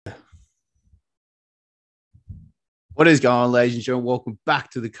What is going on, ladies and gentlemen? Welcome back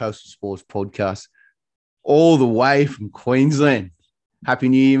to the Coastal Sports Podcast, all the way from Queensland. Happy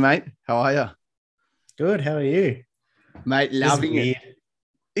New Year, mate. How are you? Good. How are you? Mate, This is loving it. weird.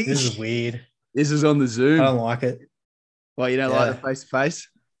 This is weird. This is on the I Zoom. don't like it. Well, you don't like the Yeah. face-to-face?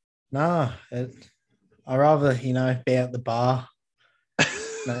 Nah. I rather, be at the bar,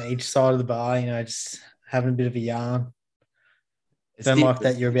 each side of the bar, just having a bit of a yarn. It's Don't like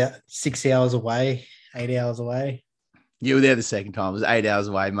different. that you're about 6 hours away, 8 hours away. You were there the second time. It was 8 hours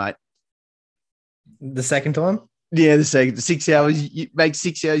away, mate. The second time? Yeah, the second. 6 hours. You make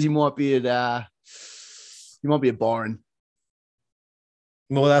 6 hours, you might be at Byron.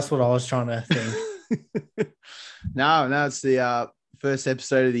 Well, that's what I was trying to think. No, it's the first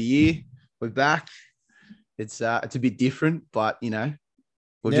episode of the year. We're back. It's a bit different, but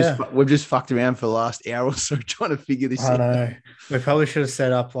we've just fucked around for the last hour or so trying to figure this I out. know. We probably should have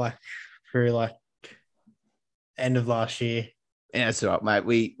set up for end of last year. Yeah, that's all right,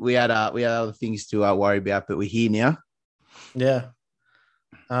 mate. We had other things to worry about, but we're here now. Yeah.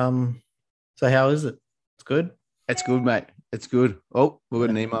 So how is it? It's good. It's good, mate. It's good. Oh, we've got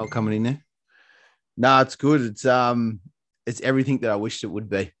an email coming in there. No, it's good. It's everything that I wished it would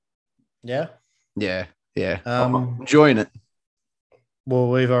be. Yeah. Yeah. I'm enjoying it. Well,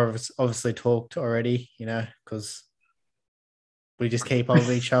 we've obviously talked already, because we just keep up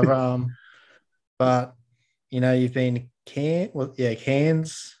with each other. But you've been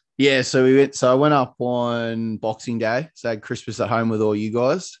Cairns. Yeah, so I went up on Boxing Day. So I had Christmas at home with all you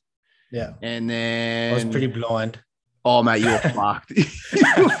guys. Yeah. And then I was pretty blind. Oh, mate, you were fucked.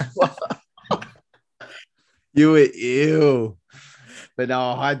 You were ill. But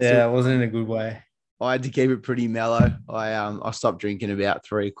no, it wasn't in a good way. I had to keep it pretty mellow. I stopped drinking about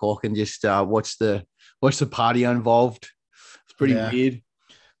 3:00 and just watch the party involved. It's pretty weird.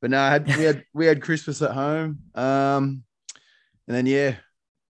 But no, we had Christmas at home. And then did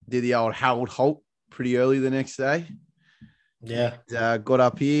the old Harold Holt pretty early the next day. Yeah. And, got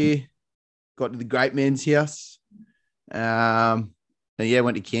up here, got to the great man's house. And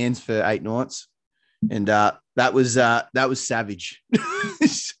went to Cairns for 8 nights. And that was savage.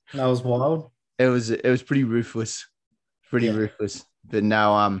 That was wild. It was pretty ruthless. Ruthless. But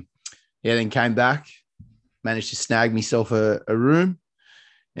now then came back, managed to snag myself a room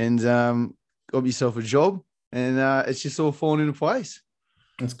and got myself a job, and it's just all fallen into place.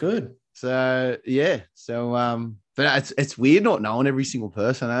 It's good. So but it's weird not knowing every single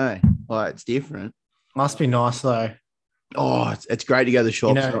person, eh? Like, it's different. Must be nice though. Oh, it's great to go to the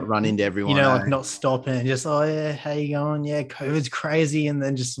shops, not run into everyone. Not stopping and just, oh yeah, how you going? Yeah, COVID's crazy, and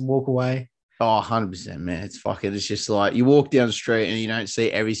then just walk away. Oh, 100%, man. It's just like you walk down the street and you don't see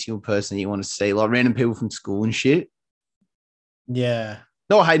every single person you want to see, like random people from school and shit. Yeah.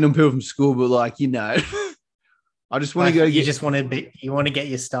 Not hating on people from school, but I just want to go. You want to get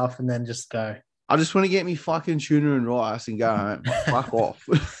your stuff and then just go. I just want to get me fucking tuna and rice and go home. Fuck off.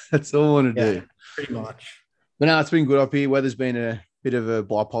 That's all I want to do. Pretty much. But no, it's been good up here. Weather's been a bit of a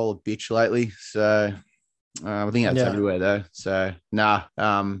bipolar bitch lately. So I think that's everywhere though. So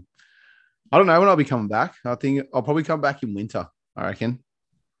I don't know when I'll be coming back. I think I'll probably come back in winter, I reckon.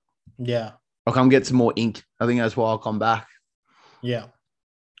 Yeah. I'll come get some more ink. I think that's why I'll come back. Yeah.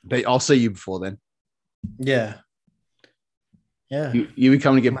 But I'll see you before then. Yeah. Yeah. You be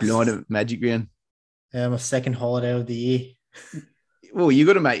coming to get blind at Magic Ground. Yeah, my second holiday of the year. Well, you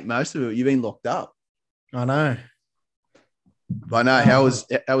got to make most of it. You've been locked up. I know. I know. How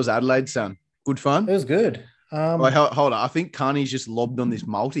was Adelaide, son? Good fun? It was good. Hold on. I think Carney's just lobbed on this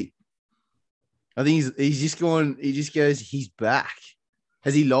multi. I think he's just going. He just goes. He's back.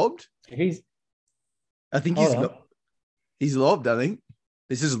 Has he lobbed? I think he's lobbed. I think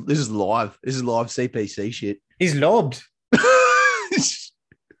this is live. This is live CPC shit. He's lobbed.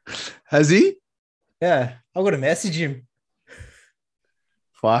 Has he? Yeah, I've got to message him.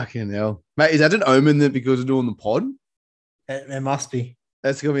 Fucking hell, mate! Is that an omen that because of doing the pod? It must be.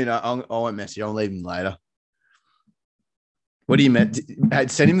 That's gonna be. I won't message. I'll leave him later. What do you meant?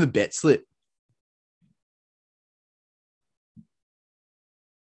 Send him the bet slip.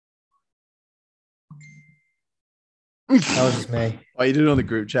 That was just me. Oh, you did it on the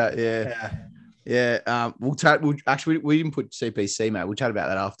group chat, yeah. We'll chat. We didn't put CPC, mate. We'll chat about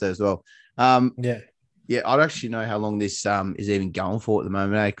that after as well. Yeah. I don't actually know how long this is even going for at the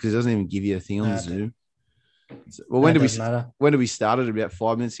moment, because it doesn't even give you a thing on the Zoom. So, well, when did we start it? About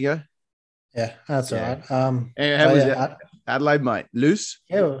 5 minutes ago. Yeah, that's all right. How was that? Adelaide, mate? Loose?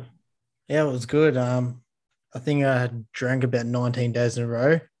 Yeah, it was good. I think I drank about 19 days in a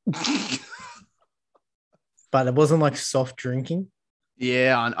row. But it wasn't like soft drinking.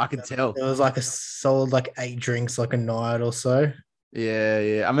 Yeah, I could tell. It was like a solid like 8 drinks like a night or so. Yeah,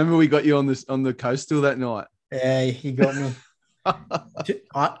 yeah. I remember we got you on the coastal that night. Yeah, he got me.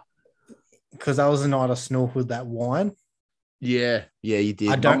 I because that was the night I snorkeled that wine. Yeah, yeah, you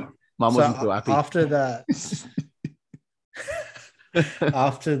I did. don't. Mum So wasn't too happy. after that,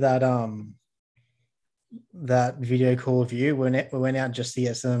 after that, that video call of you, we went out just to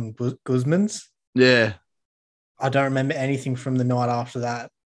get some Guzman's. Yeah, I don't remember anything from the night after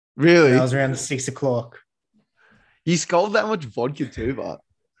that. And that really. was around 6 o'clock. You scolded that much vodka too, but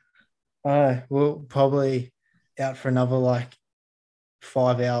We'll probably out for another like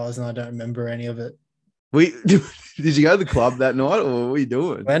 5 hours, and I don't remember any of it. we did you go to the club that night, or what were you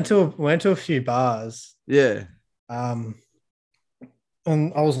doing? Went to a few bars. Yeah, And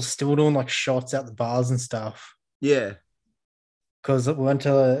I was still doing like shots at the bars and stuff yeah, because we went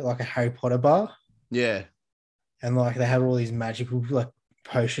to like a Harry Potter bar, yeah, and like they had all these magical like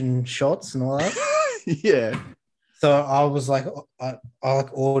potion shots and all that. yeah. So I was like, I like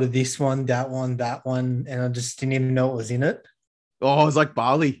ordered this one, that one, that one, and I just didn't even know what was in it. Oh, it was like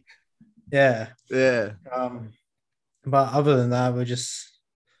barley. Yeah. Yeah, But other than that, we just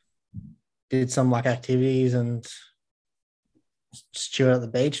did some like activities and just chill at the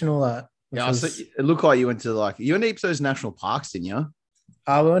beach and all that. yeah. So it looked like you went to you went to those national parks, didn't you?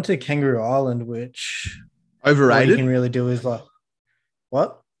 We went to Kangaroo Island, which all you Overrated, can really do is like,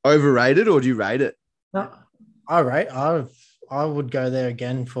 what? overrated, or do you rate it? No, all right. I would go there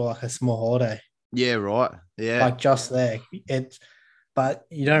again for like a small holiday, Yeah, right. Yeah, like just there. But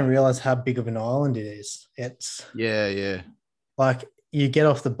you don't realize how big of an island it is. It's yeah, yeah, like you get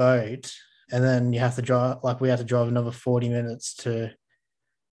off the boat and then you have to drive. Like we had to drive another 40 minutes to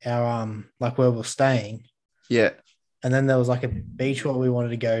our like where we're staying, yeah. and then there was like a beach where we wanted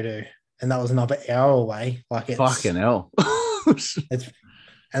to go to, and that was another hour away. Like Fucking hell. it's,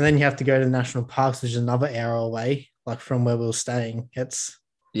 and then you have to go to the national parks, which is another hour away, like from where we were staying. It's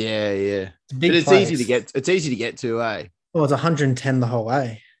Yeah, yeah. a big But it's place. easy to get. It's easy to get to, eh? Well, it's 110 the whole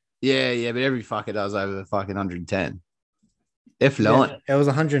way. Yeah, yeah. But every fucker does over the fucking 110. They're fluent. Yeah, it was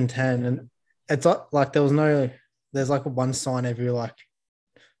 110, and it's like there's like one sign every like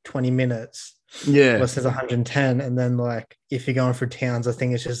 20 minutes Yeah, where it says 110, and then like if you're going for towns, I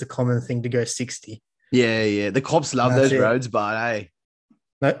think it's just a common thing to go 60. yeah, yeah. The cops love That's those it. roads, but hey,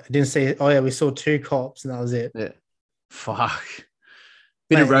 No, I didn't see. Oh yeah, we saw 2 cops, and that was it. yeah. Fuck.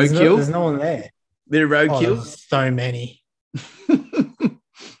 Bit Mate, of roadkill. there's no one there. Bit of Oh, roadkill. there's so many.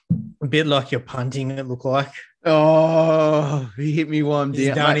 A bit like you're punting, it looked like. Oh, he hit me one He's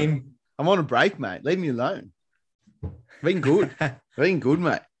down. done Mate, him. I'm on a break, mate. Leave me alone. Been good. Been good,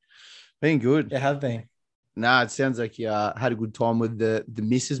 mate. Been good. It have been. Nah, it sounds like you had a good time with the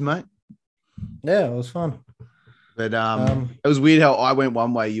missus, mate. Yeah, it was fun. But it was weird how I went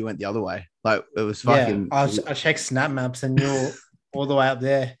one way, you went the other way. Like it was fucking. Yeah, I checked Snap Maps, and you're all the way up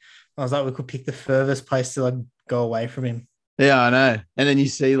there. I was like, we could pick the furthest place to like go away from him. Yeah, I know. And then you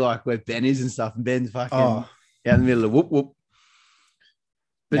see like where Ben is and stuff, and Ben's fucking out in the middle of whoop whoop.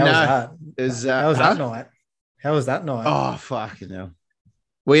 But How no, was that? it was, How was that night? How was that night? Oh fucking hell!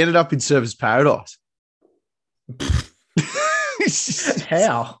 We ended up in Surfers Paradise.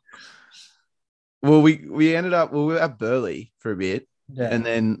 How? Well, we ended up. Well, we were at Burleigh for a bit, Yeah. and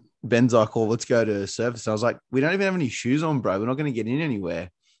then Ben's like, "Oh, let's go to Surfers." I was like, "We don't even have any shoes on, bro. We're not going to get in anywhere.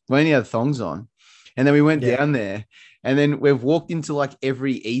 We only had thongs on." And then we went down there, and then we've walked into like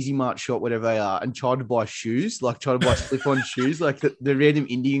every Easy Mart shop, whatever they are, and tried to buy shoes, like try to buy slip-on shoes, like the random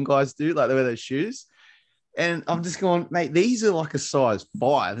Indian guys do, like they wear those shoes. And I'm just going, mate, these are like a size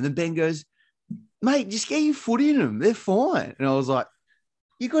 5. And then Ben goes, mate, just get your foot in them. They're fine. And I was like,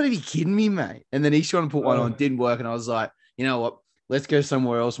 you got to be kidding me, mate. And then he's trying to put one on, didn't work. And I was like, you know what? Let's go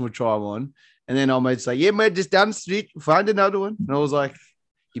somewhere else and we'll try one. And then our mate's like, yeah, mate, just down the street, find another one. And I was like,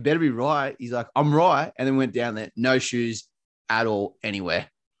 you better be right. He's like, I'm right. And then went down there, no shoes at all, anywhere.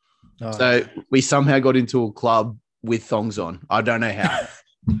 Oh, So we somehow got into a club with thongs on. I don't know how.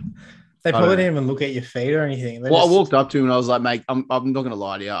 they probably didn't even look at your feet or anything. I walked up to him and I was like, mate, I'm not going to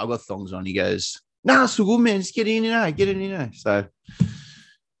lie to you. I've got thongs on. He goes, nah, it's so good, man. Just get in, get in, So,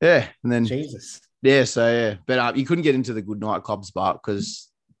 yeah. And then, Jesus. Yeah. So, yeah. But you couldn't get into the good nightclubs, but because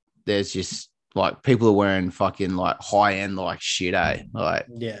there's just like people are wearing fucking like high end like shit, eh? Like,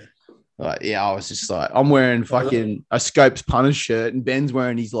 yeah, I was just like, I'm wearing fucking a Scopes Punters shirt and Ben's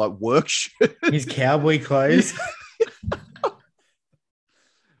wearing his like work shirt. His cowboy clothes.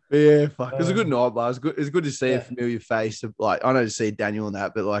 Yeah, fuck. It was a good night, but it was good to see a familiar face. Like, I know to see Daniel and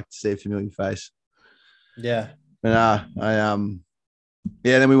that, but like to see a familiar face. Yeah. But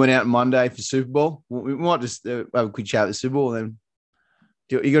then we went out on Monday for Super Bowl. We might just have a quick chat at the Super Bowl then.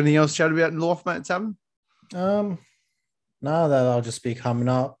 You got anything else to chat about in life, mate? Something? No, that'll just be coming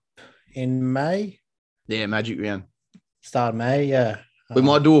up in May, Yeah, Magic Round. start of May. Yeah. We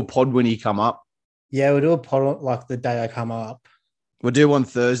might do a pod when you come up. Yeah, we'll do a pod like the day I come up. We'll do one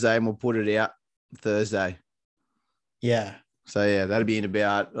Thursday and we'll put it out Thursday. Yeah. So, yeah, that'll be in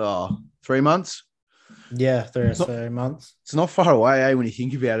about 3 months. Yeah, 3 months. It's not far away, when you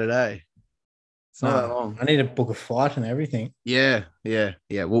think about it, It's not that long. I need to book a flight and everything. Yeah.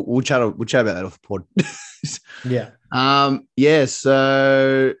 We'll chat about that off the pod. Yeah.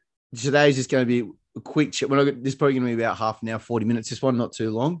 So today's just going to be a quick chat. This is probably going to be about half an hour, 40 minutes. This one, not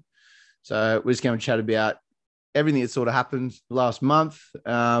too long. So we're just going to chat about everything that sort of happened last month.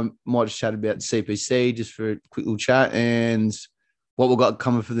 Might just chat about CPC just for a quick little chat and what we've got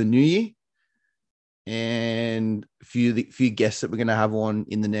coming for the new year. And a few guests that we're going to have on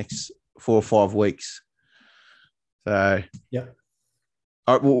in the next 4 or 5 weeks. So yeah,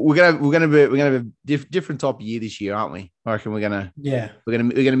 all right, well, we're gonna have a different type of year this year, aren't we? I reckon we're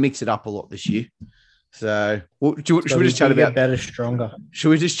gonna mix it up a lot this year. So should we just chat about better, stronger? Should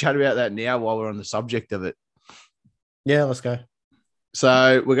we just chat about that now while we're on the subject of it? Yeah, let's go.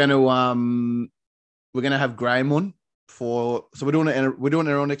 So we're gonna have Graham on so we're doing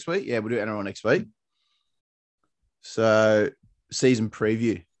NRL next week. Yeah, we'll do NRL next week. So season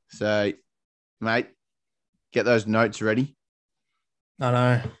preview. So, mate, get those notes ready. I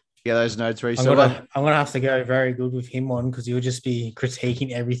know. Get those notes ready. I'm gonna have to go very good with him on because he'll just be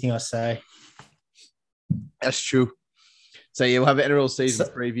critiquing everything I say. That's true. So yeah, we'll have an NRL season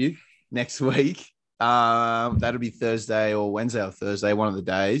preview next week. That'll be Thursday or Wednesday or Thursday, one of the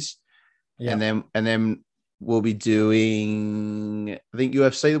days. Yeah. And then we'll be doing, I think,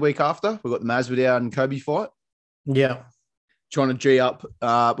 UFC the week after. We've got the Masvidal and Kobe fight. Yeah. Trying to G up. We've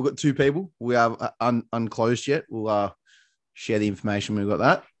got 2 people. We have unclosed yet. We'll share the information. We've got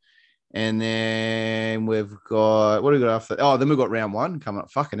that. And then we've got, what do we got after? Oh, then we've got round 1 coming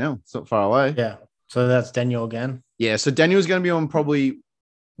up. Fucking hell. It's not far away. Yeah. So that's Daniel again. Yeah. So Daniel's going to be on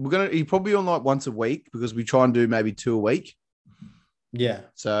he'll probably on like once a week because we try and do maybe 2 a week. Yeah.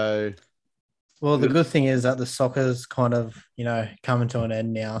 So. Well, the good thing is that the soccer's kind of, coming to an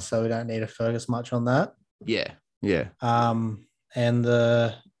end now. So we don't need to focus much on that. Yeah. Yeah. And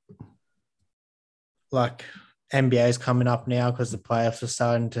the NBA is coming up now because the playoffs are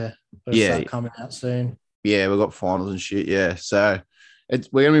starting to start coming out soon. Yeah, we've got finals and shit. Yeah. So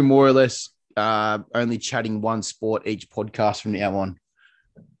we're gonna be more or less only chatting one sport each podcast from now on.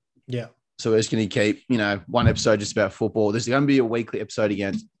 Yeah. So we're just gonna keep, one episode just about football. There's gonna be a weekly episode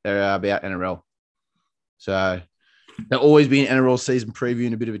about NRL. So there'll always be an NRL season preview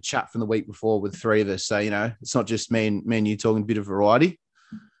and a bit of a chat from the week before with 3 of us. So, it's not just me and you talking a bit of variety.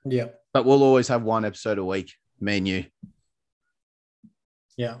 Yeah. But we'll always have one episode a week, me and you.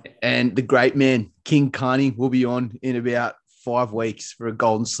 Yeah. And the great man, King Carney, will be on in about 5 weeks for a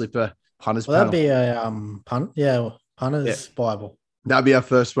Golden Slipper punters panel. That'd be a punters Bible. That'll be our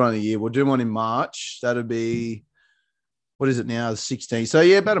first one of the year. We'll do one in March. That'll be, what is it now? The 16th. So,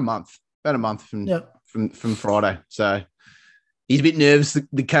 yeah, about a month. About a month from Friday. So he's a bit nervous,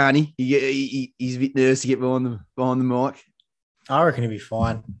 the Carney. He's a bit nervous to get behind the mic. I reckon he'll be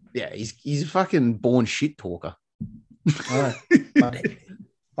fine. Yeah, he's a fucking born shit talker.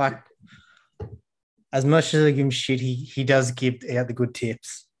 But as much as I give him shit, he does give out the good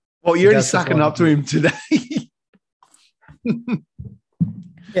tips. Well, you're already sucking up to him today.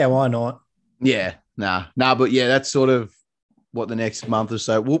 Yeah, why not? Yeah, nah, but yeah, that's sort of what the next month or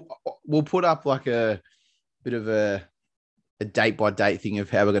so we'll put up like a bit of a date by date thing of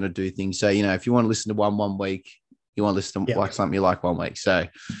how we're going to do things. So, if you want to listen to one week, you want to listen to like something you like 1 week. So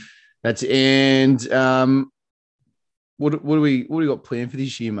that's, and what do we got planned for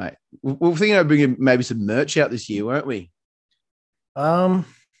this year, mate? We're thinking of bringing maybe some merch out this year, weren't we? Yeah,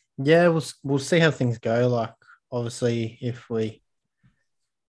 we'll see how things go. Like, obviously, if we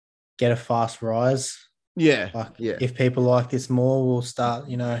get a fast rise, if people like this more, we'll start,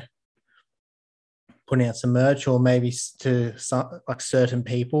 putting out some merch, or maybe to some certain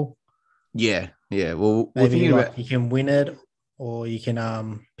people. Yeah. Well, maybe you can win it, or you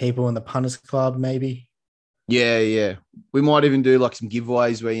can people in the punters club maybe. Yeah. We might even do like some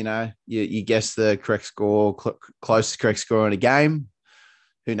giveaways where you guess the correct score, closest correct score in a game.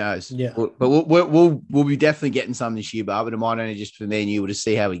 Who knows? Yeah. But we'll be definitely getting some this year, but it might only just for me and you to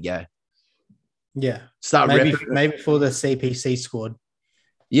see how we go. Yeah. Start maybe for the CPC squad.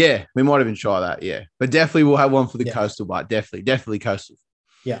 Yeah, we might even try that. Yeah, but definitely we'll have one for the coastal part. Definitely coastal.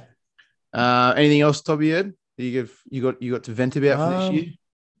 Yeah. Anything else, top of your head? You got to vent about for this year?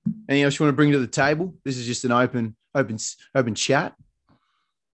 Anything else you want to bring to the table? This is just an open chat.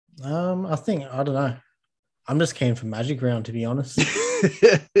 I think I don't know. I'm just keen for Magic Round, to be honest.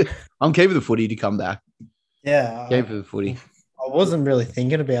 I'm keen for the footy to come back. Yeah, keen for the footy. I wasn't really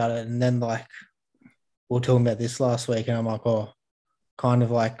thinking about it, and then like we were talking about this last week, and I'm like, oh, kind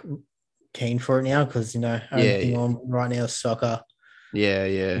of like keen for it now because only thing on right now is soccer.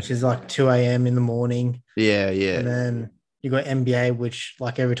 Yeah. Which is like 2 a.m. in the morning. Yeah. And then you got NBA, which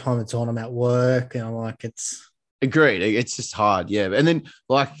like every time it's on, I'm at work, and I'm like, it's agreed. It's just hard, yeah. And then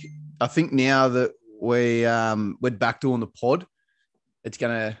like I think now that we're back doing the pod, it's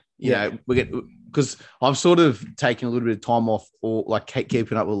gonna we get because I've sort of taken a little bit of time off or like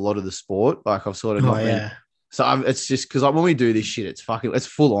keeping up with a lot of the sport. Like I've sort of not been. So it's just because like when we do this shit, it's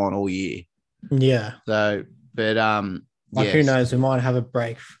full on all year. Yeah. So, but who knows? We might have a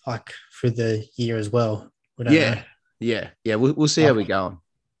break like for the year as well. We don't know. Yeah. We'll see how we're going.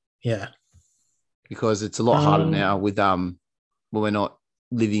 Yeah. Because it's a lot harder now with when we're not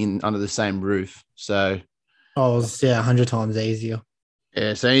living under the same roof. So 100 times easier.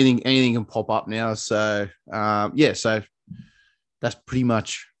 Yeah, so anything can pop up now. So so that's pretty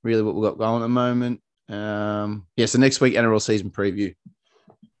much really what we've got going at the moment. So next week NRL season preview.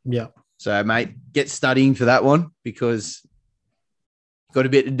 Yeah. So mate, get studying for that one because you've got a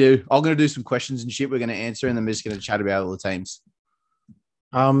bit to do. I'm going to do some questions and shit we're going to answer, and then we're just going to chat about all the teams.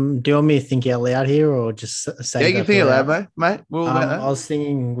 Do you want me to think out loud here or just say? Yeah, you can think out loud, mate. We're all about that. I was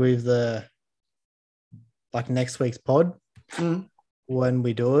thinking with the next week's pod. When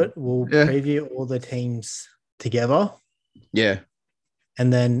we do it, we'll preview all the teams together. Yeah.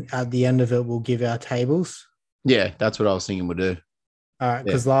 And then at the end of it, we'll give our tables. Yeah, that's what I was thinking we'll do. All right,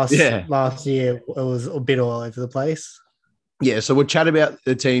 because last year it was a bit all over the place. Yeah, so we'll chat about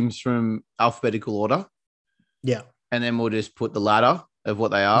the teams from alphabetical order. Yeah. And then we'll just put the ladder of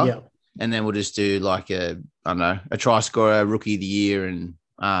what they are. Yeah. And then we'll just do like a try scorer, rookie of the year, and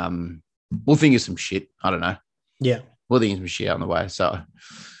we'll think of some shit. I don't know. Yeah. We'll think of some shit on the way. So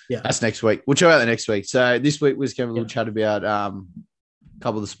yeah, that's next week. We'll chat about the next week. So this week we're just going to have a little chat about a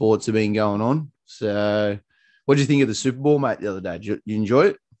couple of the sports that have been going on. So what did you think of the Super Bowl, mate, the other day? Did you enjoy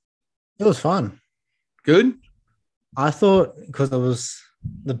it? It was fun. Good? I thought because it was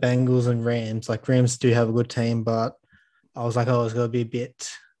the Bengals and Rams, like Rams do have a good team, but I was like, oh, it's going to be a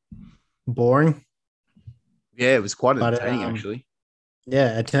bit boring. Yeah, it was quite entertaining, actually.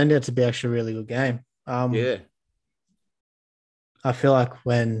 Yeah, it turned out to be actually a really good game. I feel like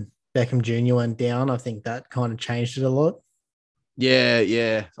when Beckham Jr. went down, I think that kind of changed it a lot.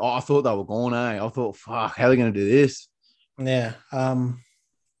 Yeah. Oh, I thought they were gone, I thought, fuck, how are they going to do this? Yeah.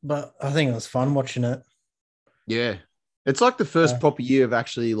 But I think it was fun watching it. Yeah. It's like the first proper year I've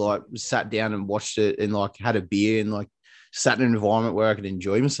actually like sat down and watched it and like had a beer and like sat in an environment where I could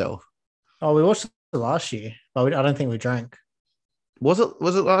enjoy myself. Oh, we watched it last year, but I don't think we drank. Was it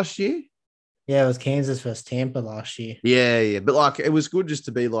last year? Yeah, it was Kansas versus Tampa last year. Yeah. But like, it was good just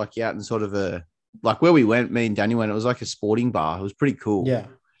to be like out in sort of a, like where we went, me and Daniel went, it was like a sporting bar. It was pretty cool. Yeah.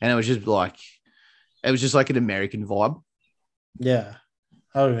 And it was just like an American vibe. Yeah.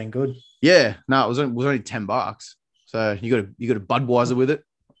 That would have been good. Yeah. No, it was only $10. So you got a Budweiser with it.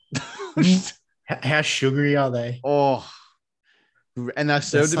 How sugary are they? Oh, and they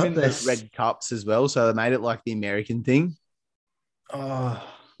served them in the red cups as well. So they made it like the American thing. Oh,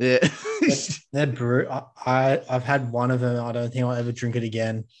 yeah. They're brew. I've had one of them. I don't think I'll ever drink it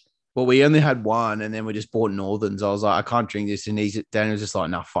again. Well, we only had one, and then we just bought Northerns. I was like, I can't drink this, and Daniel was just like,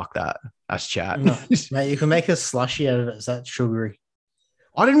 "No, fuck that. That's chat." No, mate, you can make a slushy out of it. Is that sugary?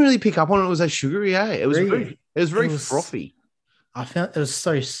 I didn't really pick up on it. It was that sugary, eh? It was very frothy. I found it's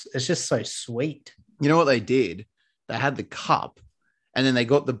just so sweet. You know what they did? They had the cup, and then they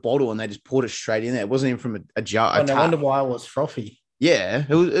got the bottle, and they just poured it straight in there. It wasn't even from a jar. I wonder why it was frothy. Yeah,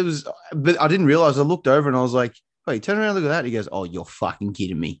 it was, but I didn't realize. I looked over and I was like, "Hey, turn around, look at that." He goes, "Oh, you're fucking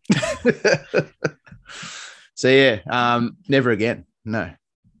kidding me." So yeah, never again. No.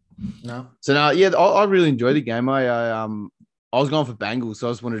 So no, yeah, I really enjoyed the game. I was going for Bengals, so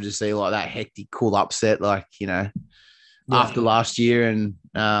I just wanted to see like that hectic, cool upset, like after last year, and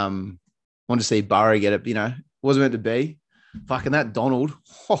wanted to see Burrow get it. Wasn't meant to be. Fucking that Donald,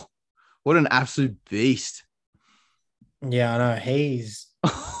 what an absolute beast. Yeah, I know. He's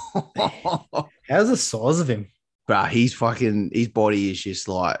how's the size of him? Bruh, his body is just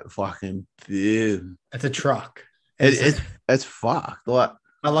like fucking boom. It's a truck. It's fucked.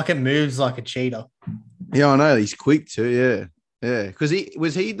 Like it moves like a cheetah. Yeah, I know. He's quick too. Yeah. Because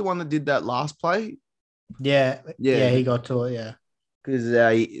he the one that did that last play? Yeah. He got to it. Yeah.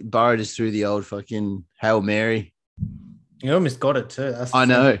 Because Burrow just threw the old fucking Hail Mary. You almost got it too. I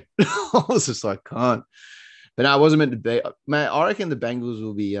know. I was just like, can't. But no, it wasn't meant to be. Mate, I reckon the Bengals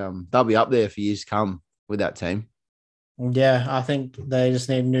will be they'll be up there for years to come with that team. Yeah, I think they just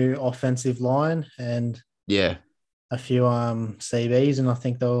need a new offensive line and a few CBs, and I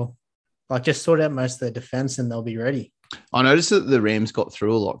think they'll just sort out most of their defense and they'll be ready. I noticed that the Rams got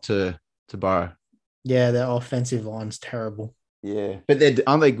through a lot to Burrow. Yeah, their offensive line's terrible. Yeah, but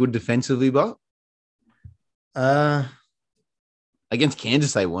aren't they good defensively? But against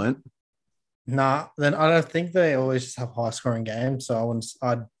Kansas, they weren't. Nah, then I don't think they always just have high scoring games, so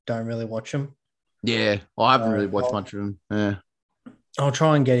I don't really watch them. Yeah, well, I haven't really watched much of them. Yeah, I'll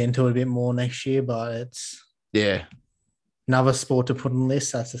try and get into it a bit more next year, but it's another sport to put on the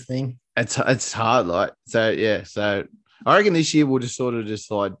list. That's the thing. It's hard, so I reckon this year we'll just sort of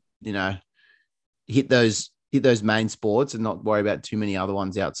hit those main sports and not worry about too many other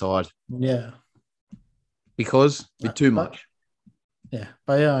ones outside. Yeah, because it's too much. Yeah,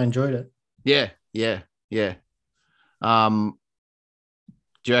 but yeah, I enjoyed it. Yeah.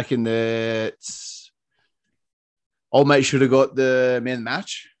 Do you reckon that old mate should have got the man of the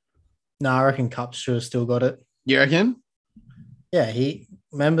match? No, I reckon Cup should have still got it. You reckon? Yeah, he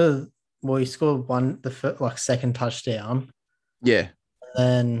scored second touchdown. Yeah.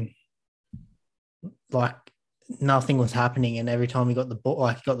 And then nothing was happening, and every time he got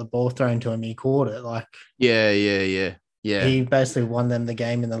the ball thrown to him, he caught it. Yeah. He basically won them the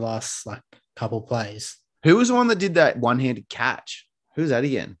game in the last couple plays. Who was the one that did that one-handed catch? Who's that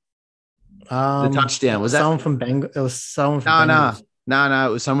again? The touchdown was someone from Bengals. It was someone from Bengals. No.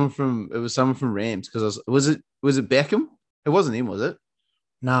 It was someone from Rams because was it Beckham? It wasn't him, was it?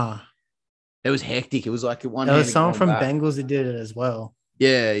 Nah. It was hectic. It was like one. There was someone from Bengals that did it as well.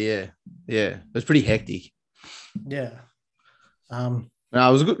 Yeah. It was pretty hectic. Yeah. No,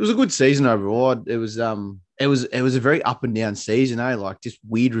 it was a good season overall. It was a very up and down season, just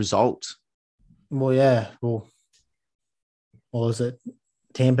weird results. Well, yeah. Well, what was it?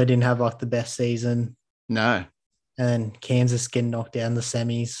 Tampa didn't have the best season. No. And Kansas getting knocked down the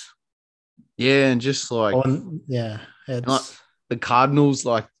semis. Yeah, and just it's the Cardinals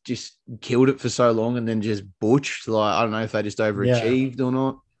just killed it for so long and then just butched. I don't know if they just overachieved or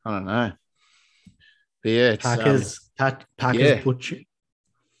not. I don't know. But yeah, it's Packers butchered.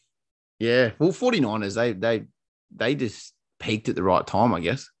 Yeah. Well, 49ers, they just peaked at the right time, I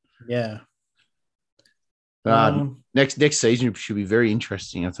guess. Yeah. Next season should be very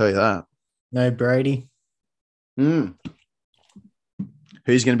interesting, I'll tell you that. No Brady. Who's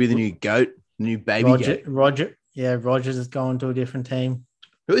going to be the new GOAT, the new baby GOAT? Rodgers is going to a different team.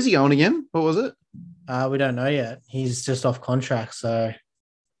 Who is he going again? What was it? We don't know yet. He's just off contract, so.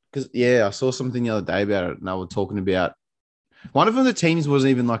 Because I saw something the other day about it, and they were talking about one of them. The teams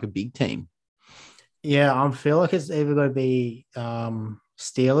wasn't even a big team. Yeah, I feel like it's either going to be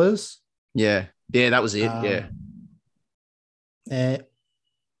Steelers. Yeah, that was it.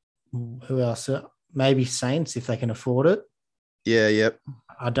 Who else? Maybe Saints if they can afford it. Yeah, yep.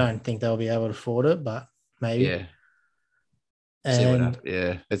 I don't think they'll be able to afford it, but maybe. Yeah. And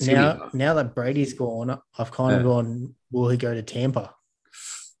now that Brady's gone, I've kind of gone, will he go to Tampa?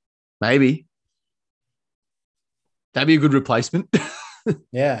 Maybe. That'd be a good replacement.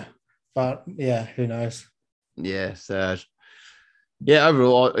 Yeah. But yeah, who knows? Yeah, so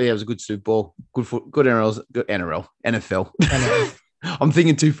overall, it was a good Super Bowl. Good NFL. I'm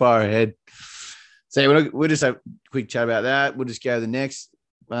thinking too far ahead. So we'll just have a quick chat about that. We'll just go to the next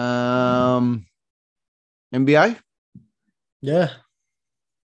NBA. Yeah.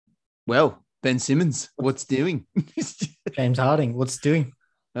 Well, Ben Simmons, what's doing? James Harden, what's doing?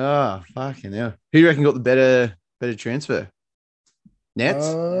 Oh, fucking hell. Who do you reckon got the better transfer? Nets?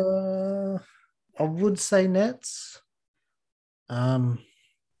 I would say Nets. Probably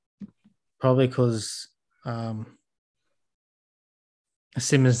because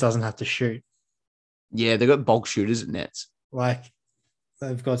Simmons doesn't have to shoot. Yeah, they've got bulk shooters at Nets.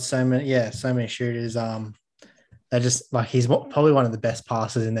 They've got so many shooters. They're just he's probably one of the best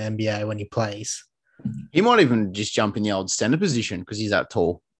passers in the NBA when he plays. He might even just jump in the old center position because he's that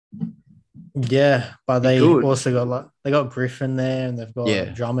tall. Yeah, but they also got they got Griffin there and they've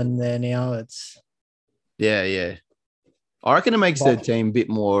got Drummond there now. It's I reckon it makes their team a bit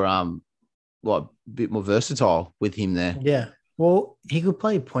more versatile with him there. Yeah. Well, he could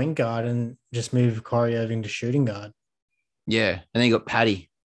play point guard and just move Kyrie Irving to shooting guard. Yeah, and then you got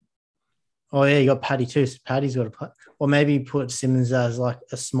Patty. Oh yeah, you got Patty too. So Patty's got to play, or maybe put Simmons as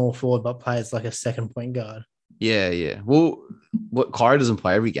a small forward, but play as a second point guard. Yeah. Well, Kyrie doesn't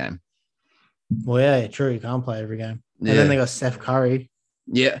play every game. Well, yeah, true. He can't play every game. And then they got Steph Curry.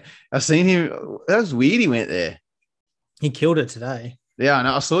 Yeah, I've seen him. That was weird. He went there. He killed it today. Yeah, I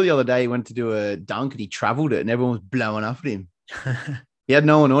know. I saw the other day he went to do a dunk and he travelled it and everyone was blowing up at him. He had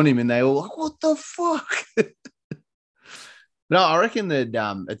no one on him and they all like, what the fuck? No, I reckon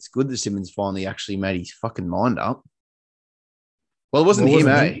that it's good that Simmons finally actually made his fucking mind up. Well, it wasn't him,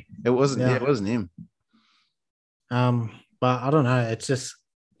 eh? It wasn't. Yeah, it wasn't him. But I don't know. It's just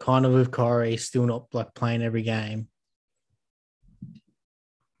kind of with Kyrie still not like playing every game.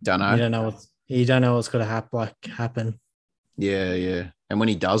 Don't know. You don't know what's going to happen. Yeah, yeah. And when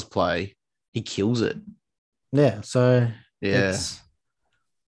he does play, he kills it. Yeah. So yeah,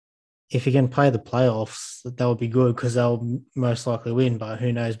 if he can play the playoffs, that would be good because they'll most likely win. But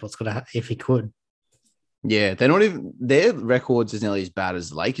who knows what's going to happen if he could. Yeah, they're not even their records is nearly as bad as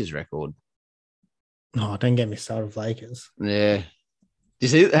the Lakers' record. Oh, don't get me started with Lakers. Yeah. Do you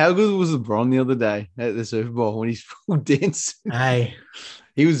see how good was LeBron the other day at the Super Bowl when he's full dance? Hey,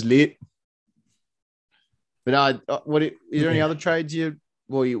 he was lit. But is there any other trades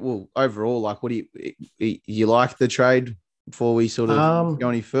overall, like, what do you like the trade before we sort of go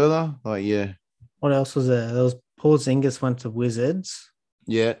any further? Like, yeah. What else was there? There was Porzingis went to Wizards.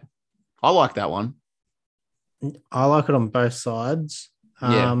 Yeah, I like that one. I like it on both sides.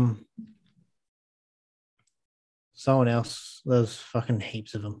 Yeah. Someone else, there's fucking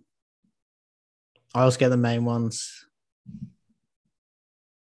heaps of them. I always get the main ones.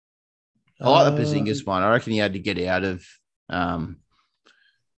 I like the Porzingis one. I reckon he had to get out of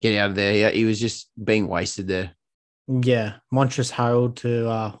there. He was just being wasted there. Yeah. Montrezl Harrell to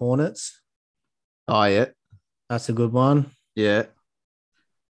Hornets. Oh, yeah. That's a good one. Yeah.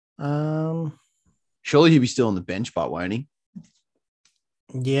 Surely he'll be still on the bench, but won't he?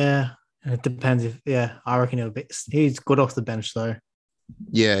 Yeah. It depends I reckon he's good off the bench though.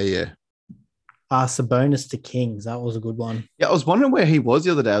 Yeah, yeah. Sabonis to Kings. That was a good one. Yeah, I was wondering where he was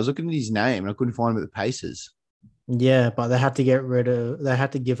the other day. I was looking at his name and I couldn't find him at the Pacers. Yeah, but they had to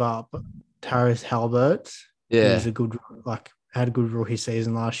give up Tyrese Haliburton. Yeah. He was had a good rookie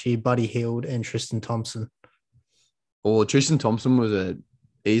season last year. Buddy Hield and Tristan Thompson. Oh, Tristan Thompson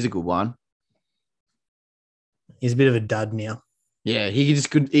he's a good one. He's a bit of a dud now. Yeah, he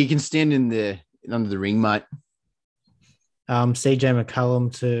can stand under the ring, mate. CJ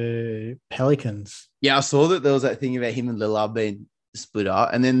McCollum to Pelicans. Yeah, I saw that there was that thing about him and Lillard being split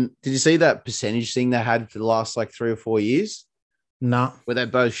up. And then did you see that percentage thing they had for the last 3 or 4 years? No. Where they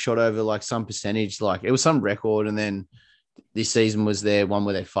both shot over some percentage, it was some record. And then this season was their one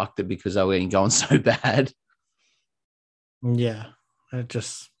where they fucked it because they were going so bad. Yeah, it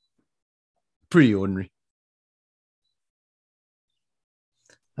just pretty ordinary.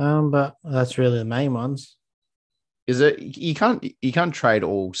 But that's really the main ones. Is it you can't trade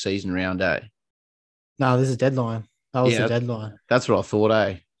all season round, eh? No, this is deadline. That was the deadline. That's what I thought,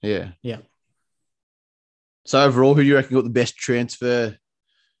 eh? Yeah. Yeah. So overall, who do you reckon got the best transfer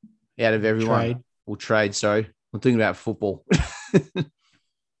out of everyone? Trade, sorry. I'm thinking about football.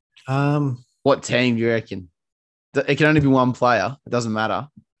 What team do you reckon? It can only be one player. It doesn't matter.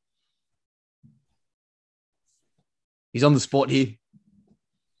 He's on the spot here.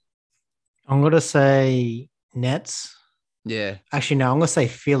 I'm going to say Nets. Yeah. Actually, no, I'm going to say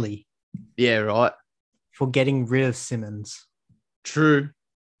Philly. Yeah, right. For getting rid of Simmons. True.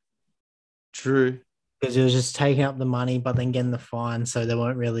 Because it was just taking up the money, but then getting the fine, so they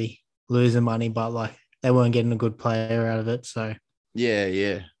weren't really losing money, but they weren't getting a good player out of it. So yeah.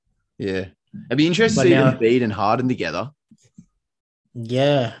 It'd be interesting to see Embiid and Harden together.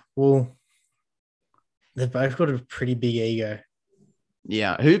 Yeah, well, they've both got a pretty big ego.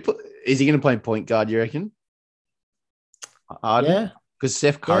 Yeah, is he going to play point guard? You reckon? Harden? Yeah, because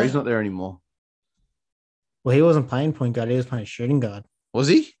Steph Curry's not there anymore. Well, he wasn't playing point guard; he was playing shooting guard. Was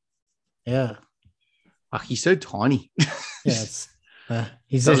he? Yeah. He's so tiny. Yes,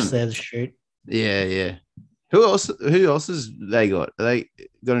 he's just there to shoot. Yeah. Who else has they got? Have they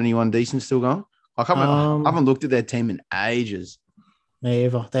got anyone decent still going? I haven't looked at their team in ages. Me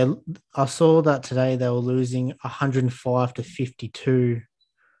either. I saw that today they were losing 105-52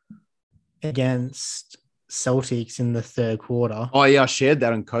 against Celtics in the third quarter. Oh yeah, I shared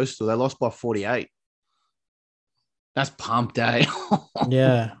that on Coastal. They lost by 48. That's pumped, eh?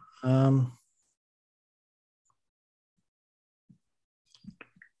 Yeah.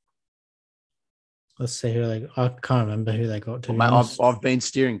 Let's see I can't remember who they got to. I've been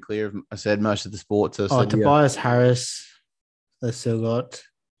steering clear of, I said, most of the sports. Tobias Harris. They still got.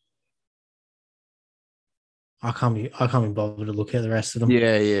 I can't be bothered to look at the rest of them.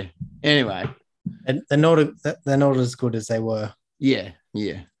 Yeah. Anyway, and they're not as good as they were. Yeah.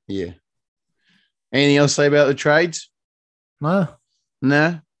 Anything else to say about the trades? No.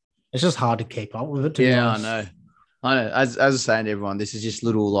 It's just hard to keep up with it. To be honest. I know. I know. As I was saying to everyone, this is just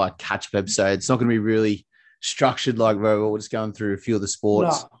little like catch up episode. It's not going to be really structured like we're just going through a few of the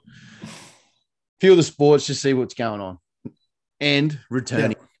sports. No. Few of the sports, just see what's going on. And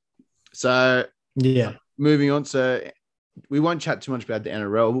returning. Yeah. So yeah. Moving on. So we won't chat too much about the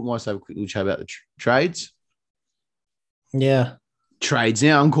NRL, but might have a quick little chat about the trades. Yeah. Trades.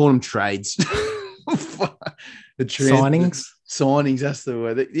 Now I'm calling them trades. The signings, that's the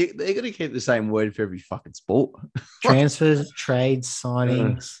word. They're going to keep the same word for every fucking sport. Transfers, trades,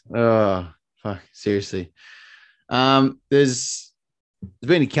 signings. Oh, fuck. Seriously. There's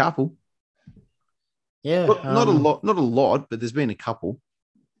been a couple. Yeah. Not a lot, but there's been a couple.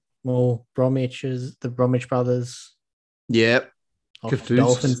 Well, the Bromwich brothers. Yep.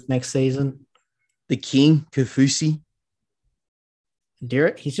 Dolphins next season. The King, Kaufusi.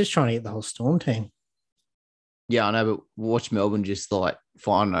 Derek, he's just trying to get the whole Storm team. Yeah, I know, but watch Melbourne just like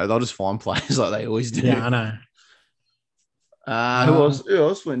find, they'll just find players like they always do. Yeah, I know. Who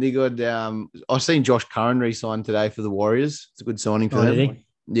else went? They got I've seen Josh Curran re-signed today for the Warriors. It's a good signing for them. Did he?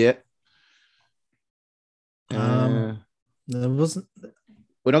 Yeah. There wasn't.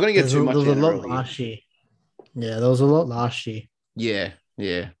 We're not going to get too much. There was a lot last year. Yeah, there was a lot last year. Yeah.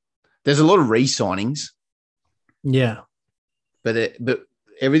 There's a lot of re-signings. Yeah. But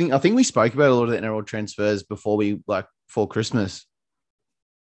everything, I think we spoke about a lot of the NRL transfers before Christmas.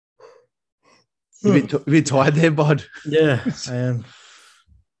 You're a bit tired there, bud. Yeah, I am.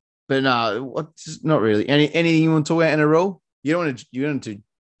 But no, not really. Anything you want to talk about NRL? You don't want to do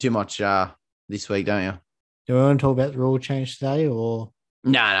too much this week, don't you? Do we want to talk about the rule change today, or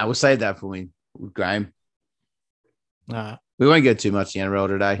no? We'll save that for with Graham. No, we won't get too much in NRL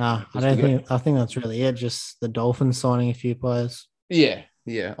today. No, I think that's really it. Just the Dolphins signing a few players. Yeah.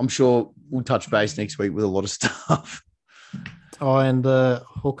 I'm sure we'll touch base next week with a lot of stuff. Oh, and the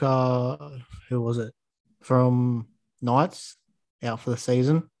hooker, who was it from Knights, out for the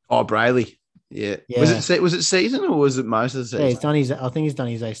season? Oh, Brayley. Yeah. Was it season or was it most of the season? Yeah, I think he's done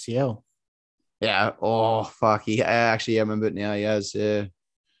his ACL. Yeah. Oh, fuck. I remember it now. He has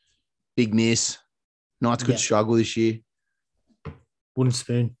big miss. Knights could struggle this year. Wooden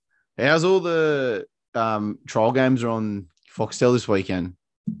spoon. How's all the trial games are on Foxtel this weekend?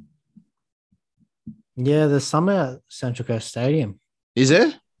 Yeah, there's some at Central Coast Stadium. Is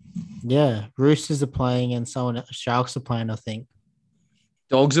there? Yeah. Roosters are playing and Sharks are playing, I think.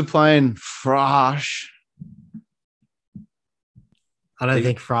 Dogs are playing Thrash. I don't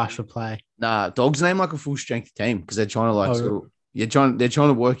think Thrash will play. Nah, Dogs name like a full strength team because they're trying to they're trying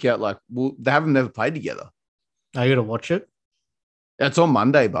to work out they haven't never played together. Are you gonna watch it? It's on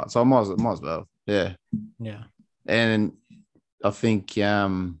Monday, but so I might as well. Yeah. Yeah. And I think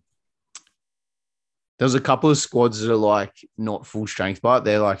there's a couple of squads that are like not full strength, but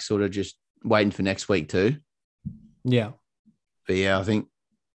they're like sort of just waiting for next week too. Yeah. But yeah, I think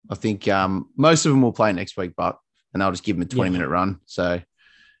most of them will play next week, and I'll just give them a 20-minute run. So,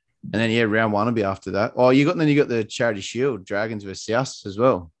 and then round one will be after that. Oh, you got the Charity Shield, Dragons versus South as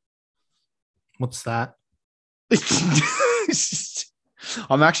well. What's that?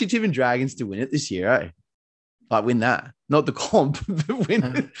 I'm actually tipping Dragons to win it this year, eh? Like win that, not the comp, but win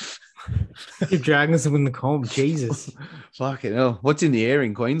it. If Dragons to win the comp, Jesus. Fucking hell. What's in the air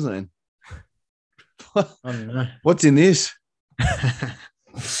in Queensland? I don't know. What's in this?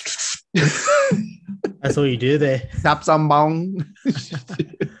 That's all you do there. Tap some bong. We'll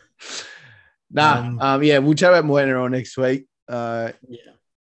chat about more NRL next week. So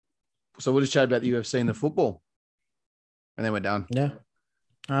we'll just chat about the UFC and the football. And then we're done. Yeah.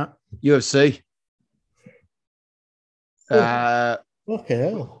 UFC.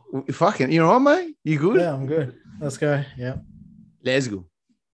 Okay. Fucking, you all right, mate? You good? Yeah, I'm good. Let's go. Yeah. Let's go.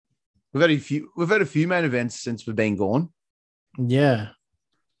 We've had a few main events since we've been gone. Yeah.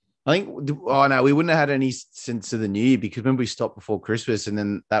 I think, we wouldn't have had any since the new year because remember we stopped before Christmas and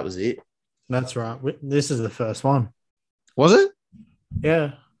then that was it. That's right. This is the first one. Was it?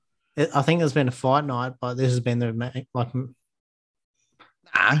 Yeah. I think there's been a fight night, but this has been we're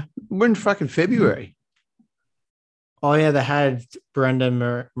in fucking February. Oh, yeah, they had Brendan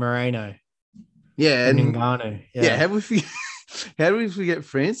Moreno. Yeah. And Ngannou. Yeah. How do we forget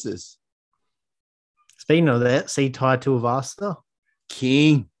Francis? Speaking of that, see Tai Tuivasa?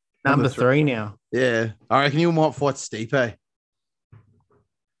 King. Number 3 now. Yeah. I reckon you might fight Stipe.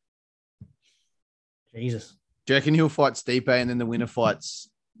 Jesus. Do you reckon he'll fight Stipe and then the winner fights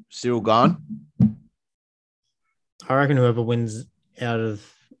Cyril Gane? I reckon whoever wins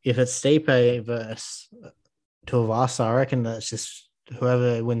if it's Stipe versus Tuivasa, I reckon that's just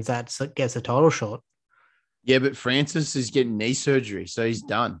whoever wins that gets a title shot. Yeah, but Francis is getting knee surgery, so he's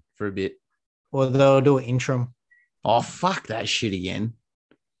done for a bit. Or they'll do an interim. Oh, fuck that shit again.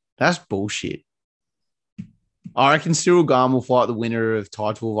 That's bullshit. I reckon Cyril Garn will fight the winner of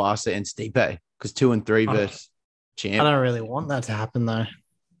Tai Tuivasa and Stipe because 2 and 3 versus champ. I don't really want that to happen though.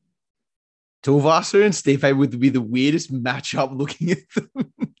 Tuivasa and Stipe would be the weirdest matchup looking at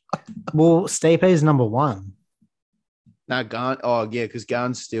them. Well, Stipe is number 1. No, Garn. Oh, yeah, because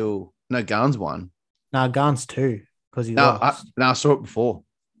Garn's still. No, Garn's won. No, Garn's 2 because he lost. I saw it before.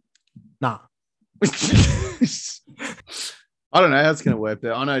 Nah. I don't know how it's going to work,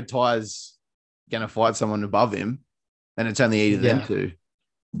 but I know Ty's going to fight someone above him, and it's only either them two.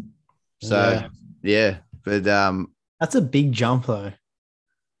 So, yeah. But that's a big jump, though.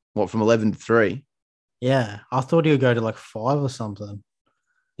 What, from 11 to 3? Yeah. I thought he would go to like 5 or something.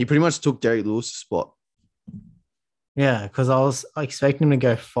 He pretty much took Derek Lewis' spot. Yeah, because I was expecting him to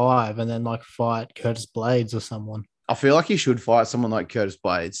go 5 and then like fight Curtis Blades or someone. I feel like he should fight someone like Curtis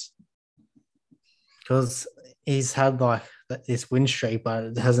Blades. Because he's had like this win streak, but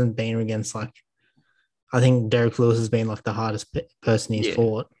it hasn't been against like, I think Derek Lewis has been like the hardest person he's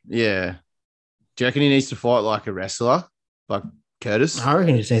fought. Yeah. Do you reckon he needs to fight like a wrestler, like Curtis? I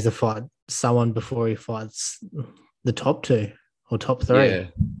reckon he just needs to fight someone before he fights the top 2 or top 3.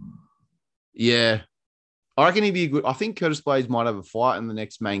 Yeah. I reckon he'd be good. I think Curtis Blades might have a fight in the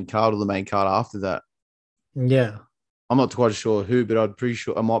next main card or the main card after that. Yeah. I'm not quite sure who, but I'm pretty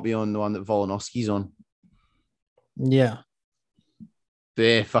sure I might be on the one that Volkanovski's on. Yeah. But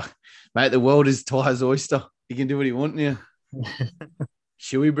yeah, fuck. Mate, the world is Ty's oyster. He can do what he wants now.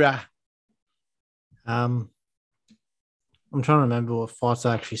 Shoey, brah. I'm trying to remember what fights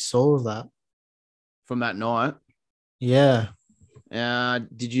I actually saw of that. From that night? Yeah.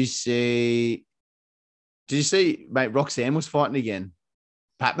 Did you see, mate, Roxanne was fighting again?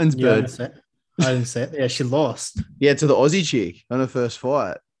 Patman's bird. I didn't see it. Yeah, she lost. Yeah, to the Aussie chick on her first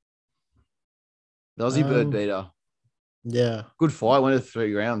fight. The Aussie bird beat her. Yeah. Good fight. Went to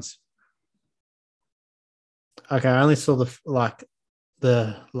 3 rounds. Okay, I only saw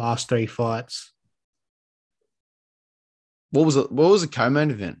the last 3 fights. What was it? What was the co-main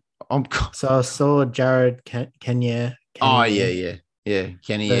event? So I saw Jared Kenya. Oh, yeah.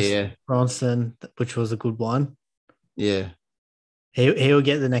 Kenny, Bronson, which was a good one. Yeah. He'll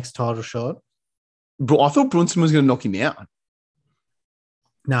get the next title shot. Bro, I thought Brunson was going to knock him out.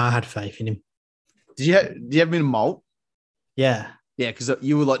 No, I had faith in him. Do you have him in a malt? Yeah. Yeah, because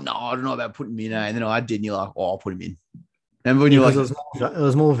you were like, no, I don't know about putting him in. And then I did, and you're like, oh, I'll put him in. Remember when you were like... It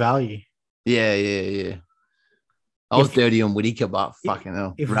was more value. Yeah. I was dirty on Whittaker, but fucking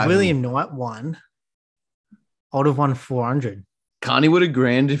hell. If William Knight won, I would have won 400. Carney would have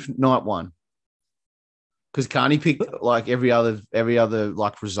grand if Knight won. Because Carney picked like every other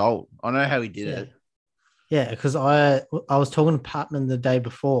like result. I know how he did it. Yeah, because I was talking to Patman the day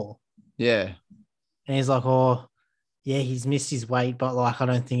before. Yeah. And he's like, oh, yeah, he's missed his weight, but like I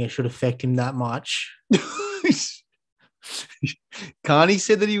don't think it should affect him that much. Carney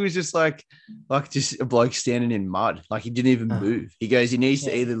said that he was just like just a bloke standing in mud. Like he didn't even move. He goes, he needs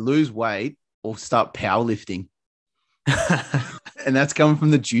to either lose weight or start powerlifting. And that's coming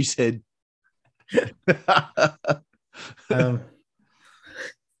from the juice head. I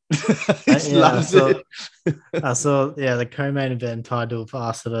saw the co-main event Tai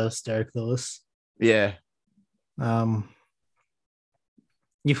Tuivasa versus Derek Lewis. Yeah. Did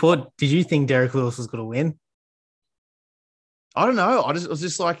you think Derek Lewis was going to win? I don't know. I was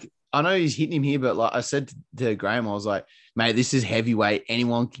just like, I know he's hitting him here, but like I said to Graham, I was like, mate, this is heavyweight.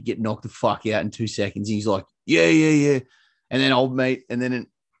 Anyone could get knocked the fuck out in 2 seconds. He's like, yeah. And then old mate, and then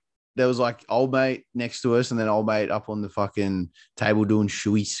there was like old mate next to us, and then old mate up on the fucking table doing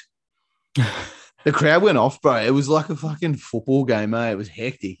shoeies. The crowd went off, bro. It was like a fucking football game, mate. It was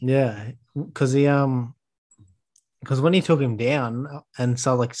hectic. Yeah, because when he took him down and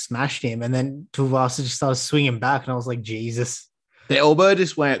so like smashed him, and then Tuivasa just started swinging back, and I was like, Jesus. The elbow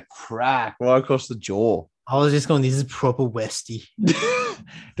just went crack right across the jaw. I was just going, this is proper Westie.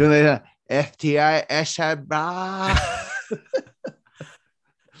 Doing that FTA blah.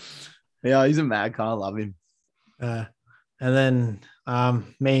 Yeah, he's a mad kind. I love him. And then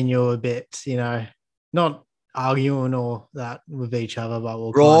me and you were a bit, not arguing or that with each other, but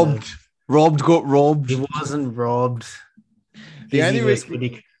we'll got robbed. He wasn't robbed. The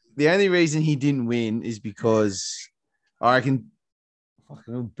only reason he didn't win is because I reckon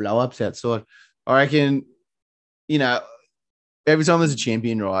fucking blow ups outside. I reckon, every time there's a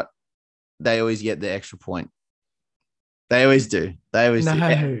champion, right, they always get the extra point. They always do.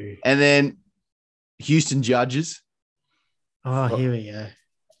 Do. And then Houston judges. Oh, here we go.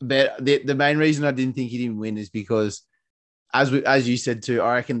 But the main reason I didn't think he didn't win is because, as you said too,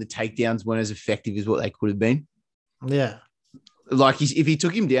 I reckon the takedowns weren't as effective as what they could have been. Yeah. Like if he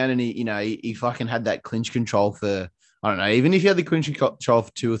took him down and he fucking had that clinch control for, I don't know, even if he had the clinch control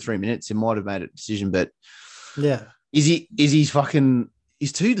for 2 or 3 minutes, he might have made a decision. But yeah, he's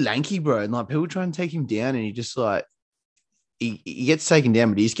too lanky, bro. And like people try and take him down and he just like, he gets taken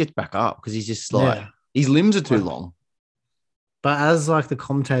down, but he just gets back up because he's just like, his limbs are too long. But as like the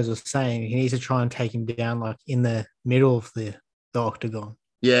commentators were saying, he needs to try and take him down like in the middle of the octagon.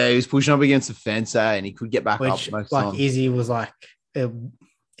 Yeah, he was pushing up against the fence, and he could get back up. Which, like, Izzy was like,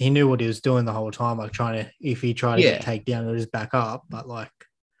 he knew what he was doing the whole time, like if he tried to get take down, it was back up. But like,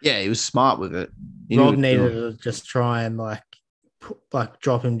 yeah, he was smart with it. Rob needed to just try and like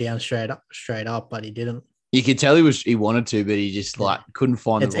drop him down straight up, but he didn't. You could tell he wanted to, but he just like couldn't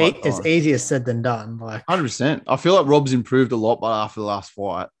find the right time. It's easier said than done. Like 100%. I feel like Rob's improved a lot, but after the last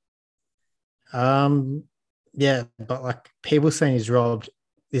fight. Yeah, but like people saying he's robbed.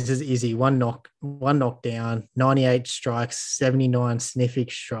 This is easy. One knockdown, 98 strikes, 79 sniffing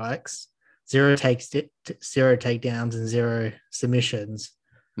strikes, 0 takedowns, and 0 submissions.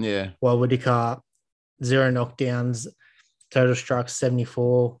 Yeah. While Whittaker, 0 knockdowns, total strikes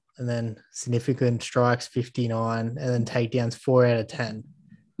 74, and then significant strikes 59, and then takedowns 4 out of 10.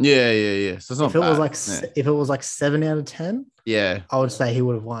 Yeah. So it's not bad. If it was like 7 out of 10, I would say he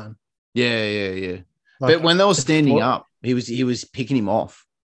would have won. Yeah. Like, but when they were standing up, he was picking him off.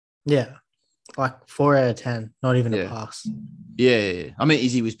 Yeah, like 4 out of 10, not even a pass. Yeah. I mean,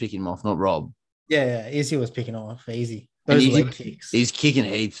 Izzy was picking him off, not Rob. Yeah. Izzy was picking off easy. Those leg kicks. He's kicking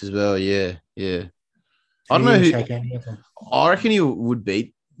heaps as well. Yeah. I don't know who. I reckon he would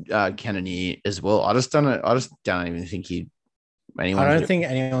beat Cannonier as well. I just don't even think I don't think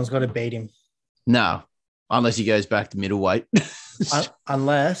anyone's got to beat him. No, unless he goes back to middleweight.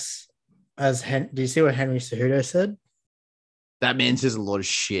 Unless, do you see what Henry Cejudo said? That man says a lot of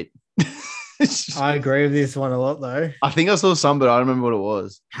shit. I agree with this one a lot, though. I think I saw some, but I don't remember what it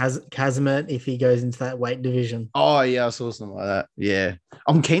was. Kazmat, if he goes into that weight division. Oh, yeah, I saw something like that. Yeah.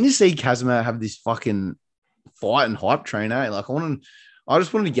 I'm keen to see Kazmat have this fucking fight and hype train, eh? Like, I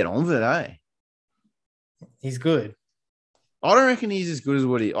just wanted to get on with it, eh? He's good. I don't reckon he's as good as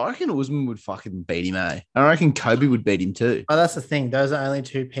I reckon Usman would fucking beat him, eh? I reckon Kobe would beat him too. Oh, that's the thing. Those are only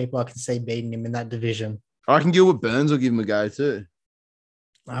 2 people I can see beating him in that division. I reckon Gilbert Burns will give him a go too.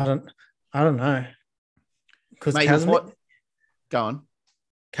 I don't know. Because go on.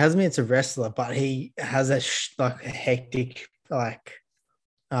 Kazmat's a wrestler, but he has a hectic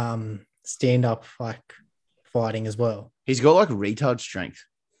stand up fighting as well. He's got like retard strength.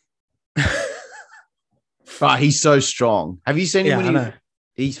 But he's so strong. Have you seen him when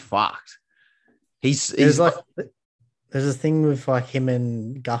he's fucked? There's a thing with like him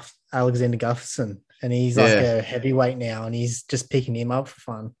and Alexander Gustafsson, and he's like a heavyweight now, and he's just picking him up for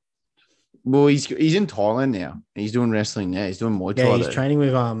fun. Well, he's in Thailand now. He's doing wrestling now. He's doing Muay Thai. Yeah, he's training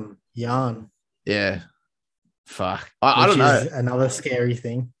with Jan. Yeah. Fuck. I don't know. Another scary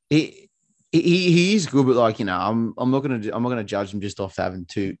thing. He is good, but like, I'm not gonna judge him just off having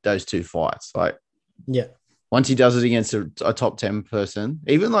those 2 fights. Like, yeah. Once he does it against a top 10 person,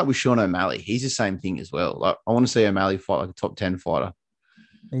 even like with Sean O'Malley, he's the same thing as well. Like, I want to see O'Malley fight like a top 10 fighter.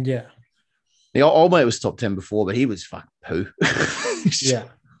 Yeah. The old mate was top 10 before, but he was fucking poo. Yeah.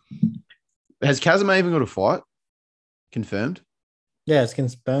 Has Kazmat even got a fight confirmed? Yeah, it's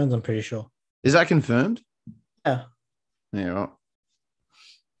against Burns, I'm pretty sure. Is that confirmed? Yeah. Yeah, right.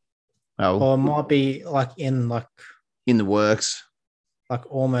 Oh. Or it might be in the works. Like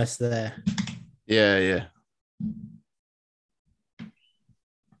almost there. Yeah.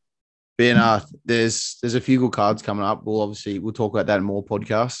 But there's a few good cards coming up. We'll talk about that in more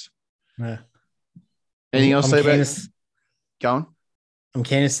podcasts. Yeah. Anything else to say about it? Go on. I'm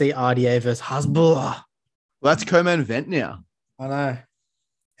keen to see RDA versus Hasbulla. Well, that's co-main event now. I know.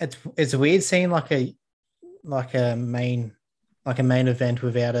 It's weird seeing like a main event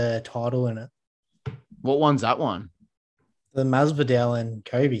without a title in it. What one's that one? The Masvidal and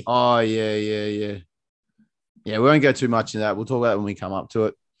Kobe. Oh yeah. Yeah, we won't go too much into that. We'll talk about it when we come up to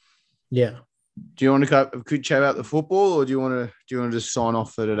it. Yeah. Do you want to have a quick chat about the football, or do you want to just sign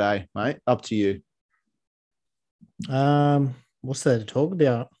off for today, mate? Up to you. What's there to talk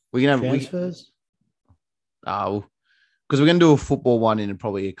about? We can have transfers. Because we're going to do a football one in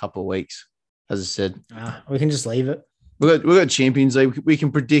probably a couple of weeks, as I said. We can just leave it. We got Champions League. We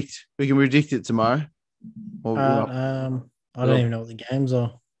can predict it tomorrow. I don't even know what the games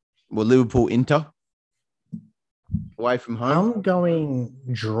are. Well, Liverpool Inter away from home. I'm going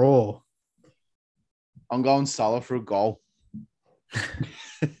draw. I'm going Salah for a goal.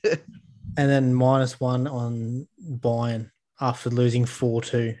 And then -1 on Bayern after losing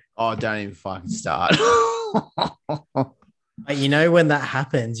 4-2. Oh, don't even fucking start. But you know when that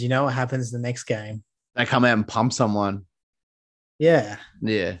happens, you know what happens the next game. They come out and pump someone. Yeah.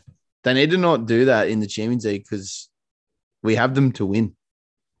 Yeah. They need to not do that in the Champions League because we have them to win.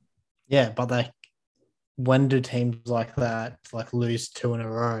 Yeah, but when do teams like that lose 2 in a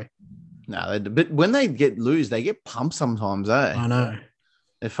row? No, but when they lose, they get pumped sometimes, eh? I know.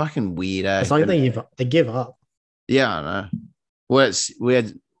 They're fucking weird, eh? It's like they give up. Yeah, I know. We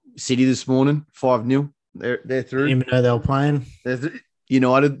had City this morning, 5-0. They're through. Didn't even know they were playing.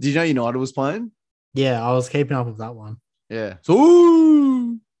 United. Did you know United was playing? Yeah, I was keeping up with that one. Yeah.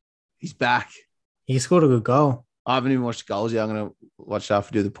 So he's back. He scored a good goal. I haven't even watched the goals yet. I'm gonna watch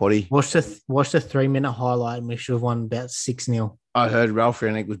after do the potty. Watch the 3-minute highlight, and we should have won about 6-0. I heard Ralph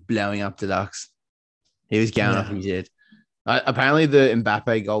Rangnick was blowing up the Ducks. He was going off his head. Apparently, the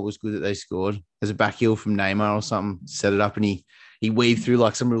Mbappe goal was good that they scored. There's a back heel from Neymar or something. Set it up, and he weaved through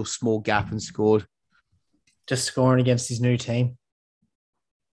like some real small gap and scored. Just scoring against his new team.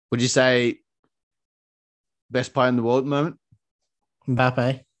 Would you say best player in the world at the moment?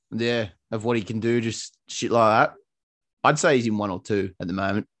 Mbappe. Yeah, of what he can do, just shit like that. I'd say he's in 1 or 2 at the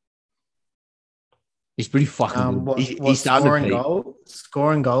moment. He's pretty fucking good. He's starting to peak.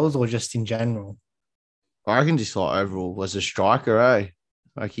 Scoring goals or just in general? I reckon just like overall was a striker, eh?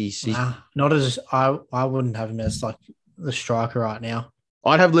 Like he's not as I wouldn't have him as like the striker right now.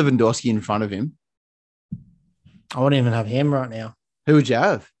 I'd have Lewandowski in front of him. I wouldn't even have him right now. Who would you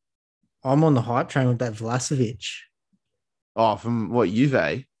have? I'm on the hype train with that Vlasic. Oh, from what,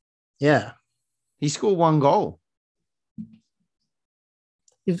 Juve? Yeah. He scored 1 goal.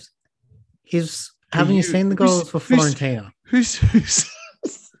 Haven't you seen the goals for Fiorentina? Who's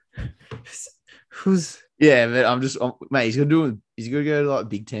Yeah, but mate, he's gonna go to like a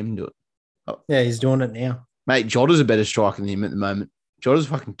big team and do it. Oh. Yeah, he's doing it now. Mate, Jota's a better striker than him at the moment. Jota's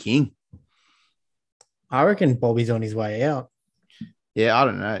fucking king. I reckon Bobby's on his way out. Yeah, I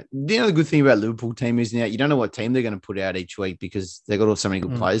don't know. The other good thing about Liverpool team is now you don't know what team they're going to put out each week because they've got so many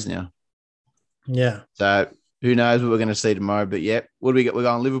good players now. Yeah. So who knows what we're going to see tomorrow? But yeah, what do we got? We're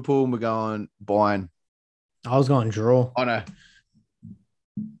going Liverpool and we're going Bayern. I was going draw. I know.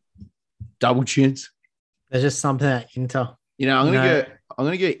 Double chance. There's just something at Inter. You know, I'm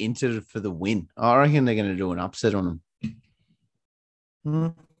gonna go Inter for the win. I reckon they're gonna do an upset on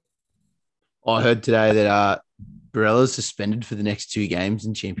them. I heard today that Barella's suspended for the next 2 games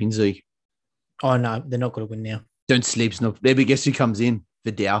in Champions League. Oh no, they're not gonna win now. Don't sleep, Snoop. But guess who comes in?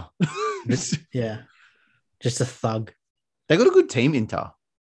 Vidal. Yeah. Just a thug. They got a good team, Inter.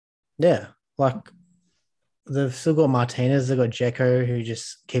 Yeah. Like they've still got Martinez, they've got Dzeko who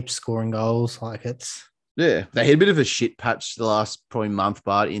just keeps scoring goals. Yeah, they had a bit of a shit patch the last probably month,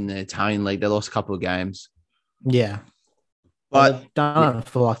 but in the Italian league, they lost a couple of games. Yeah. But they've done it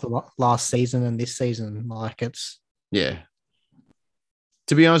for like the last season and this season. Yeah.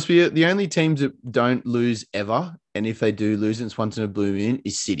 To be honest with you, the only teams that don't lose ever, and if they do lose, it's once in a blue moon,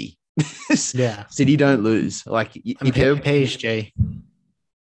 is City. Yeah. City don't lose. Like PSG.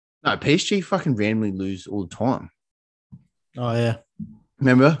 No, PSG fucking randomly lose all the time. Oh, yeah.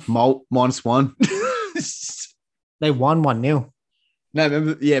 Remember? -1. They won 1-0. No,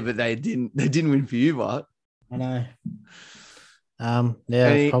 remember? Yeah, but they didn't win for you, but I know. Yeah.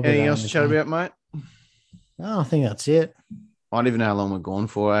 Anything else to chat about, mate? No, I think that's it. I don't even know how long we're going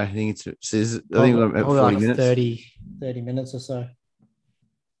for. I think we're about 40 minutes. 30 minutes or so.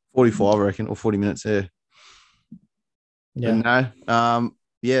 45, I reckon, or 40 minutes here. Yeah. But no.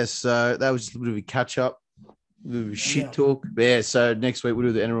 Yeah, so that was just a little bit of a catch up. A little bit of shit talk. But yeah, so next week we'll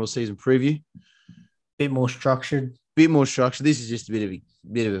do the NRL season preview. Bit more structured. This is just a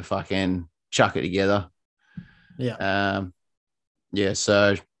bit of a fucking chuck it together. Yeah. Yeah,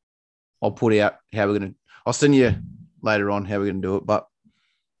 so I'll put out how we're gonna. I'll send you later on how we're gonna do it. But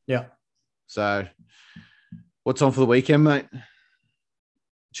yeah. So what's on for the weekend, mate?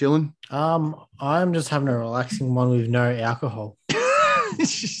 Chilling. I'm just having a relaxing one with no alcohol.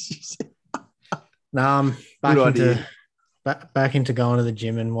 Now I'm back into going to the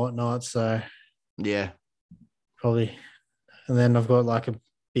gym and whatnot. So yeah, probably. And then I've got like a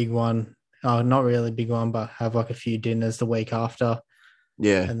big one. Oh, not really a big one, but have like a few dinners the week after.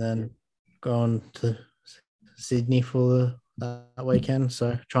 Yeah. And then going to Sydney for that weekend.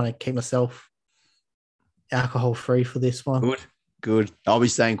 So trying to keep myself alcohol free for this one. Good. I'll be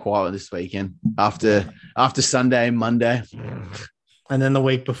staying quiet this weekend after Sunday, Monday. And then the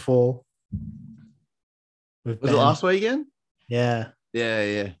week before. Was it last weekend? Yeah.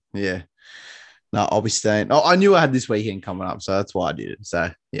 Yeah. No, I'll be staying. Oh, I knew I had this weekend coming up, so that's why I did it. So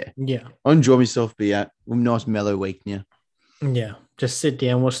yeah. Yeah. I'll enjoy myself, be at a nice mellow week now. Yeah. Just sit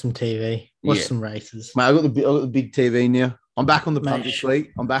down, watch some TV, watch some races. Mate, I got the big TV now. I'm back on the punt this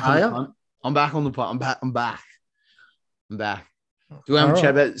week. I'm back on the you? punt. I'm back on the punt. I'm back. Do we want All to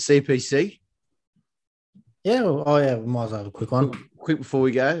chat right. about CPC? Yeah. We might as well have a quick one. Quick before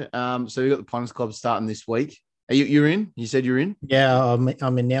we go. So we got the Punters Club starting this week. You're in? You said you're in? Yeah,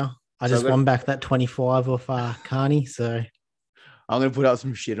 I'm in now. I just won back that 25 off Carney, so I'm gonna put up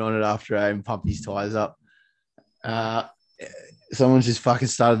some shit on it after I pump his tires up. Someone's just fucking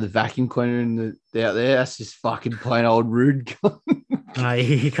started the vacuum cleaner out there. That's just fucking plain old rude.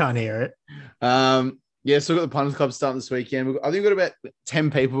 you can't hear it. Yeah, so we've got the Punters Club starting this weekend. I think we've got about 10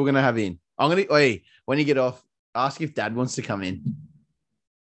 people we're gonna have in. When you get off, ask if Dad wants to come in.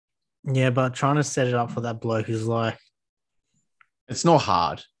 Yeah, but trying to set it up for that bloke is like it's not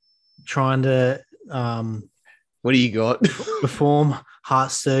hard. Trying to what do you got? perform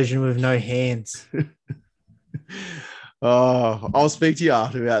heart surgeon with no hands. Oh, I'll speak to you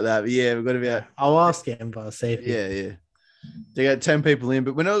after about that. But yeah, we've got about. I'll ask him, but I'll see. Yeah. They got 10 people in,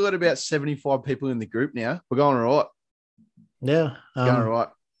 but we've now got about 75 people in the group now. We're going all right. Yeah. Going all right.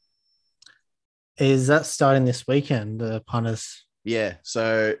 Is that starting this weekend, the punters? Yeah.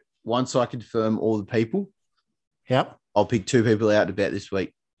 So once I confirm all the people, yep, I'll pick 2 people out to bet this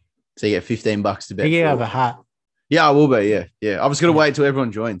week. So you get $15 to bet. You have a hat. Yeah, I will be. Yeah. I was going to wait until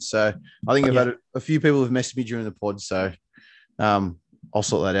everyone joins. So I think I've had a few people have messaged me during the pod. So I'll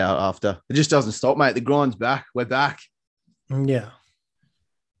sort that out after. It just doesn't stop, mate. The grind's back. We're back. Yeah.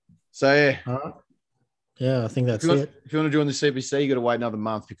 So yeah. All right. Yeah, I think that's it. If you want to join the CPC, you got to wait another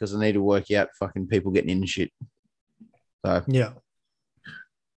month because I need to work out fucking people getting in and shit. So yeah,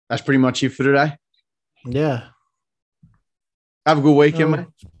 that's pretty much it for today. Yeah. Have a good weekend, mate.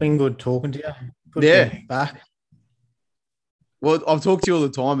 It's been good talking to you. Good to be back. Well, I've talked to you all the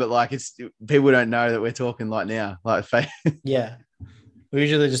time, but like people don't know that we're talking like now. Like yeah. We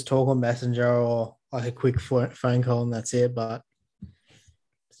usually just talk on Messenger or like a quick phone call and that's it. But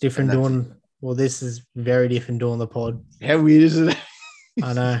it's different doing. Well, this is very different doing the pod. How weird is it?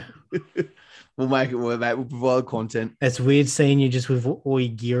 I know. We'll make it work, mate. We'll provide content. It's weird seeing you just with all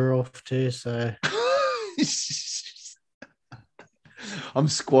your gear off too. So I'm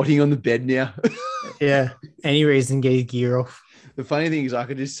squatting on the bed now. Yeah. Any reason to get your gear off. The funny thing is I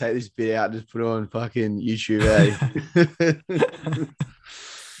could just take this bit out and just put it on fucking YouTube, eh?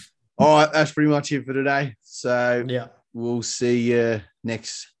 All right, that's pretty much it for today. So yeah, we'll see you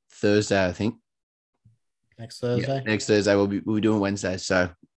next Thursday, I think. Next Thursday? Yeah, next Thursday. We'll be doing Wednesday. So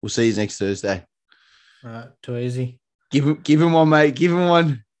we'll see you next Thursday. All right, too easy. Give him one, mate. Give him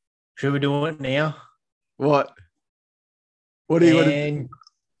one. Should we do it now? What? What do you want to...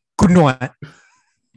 Good night.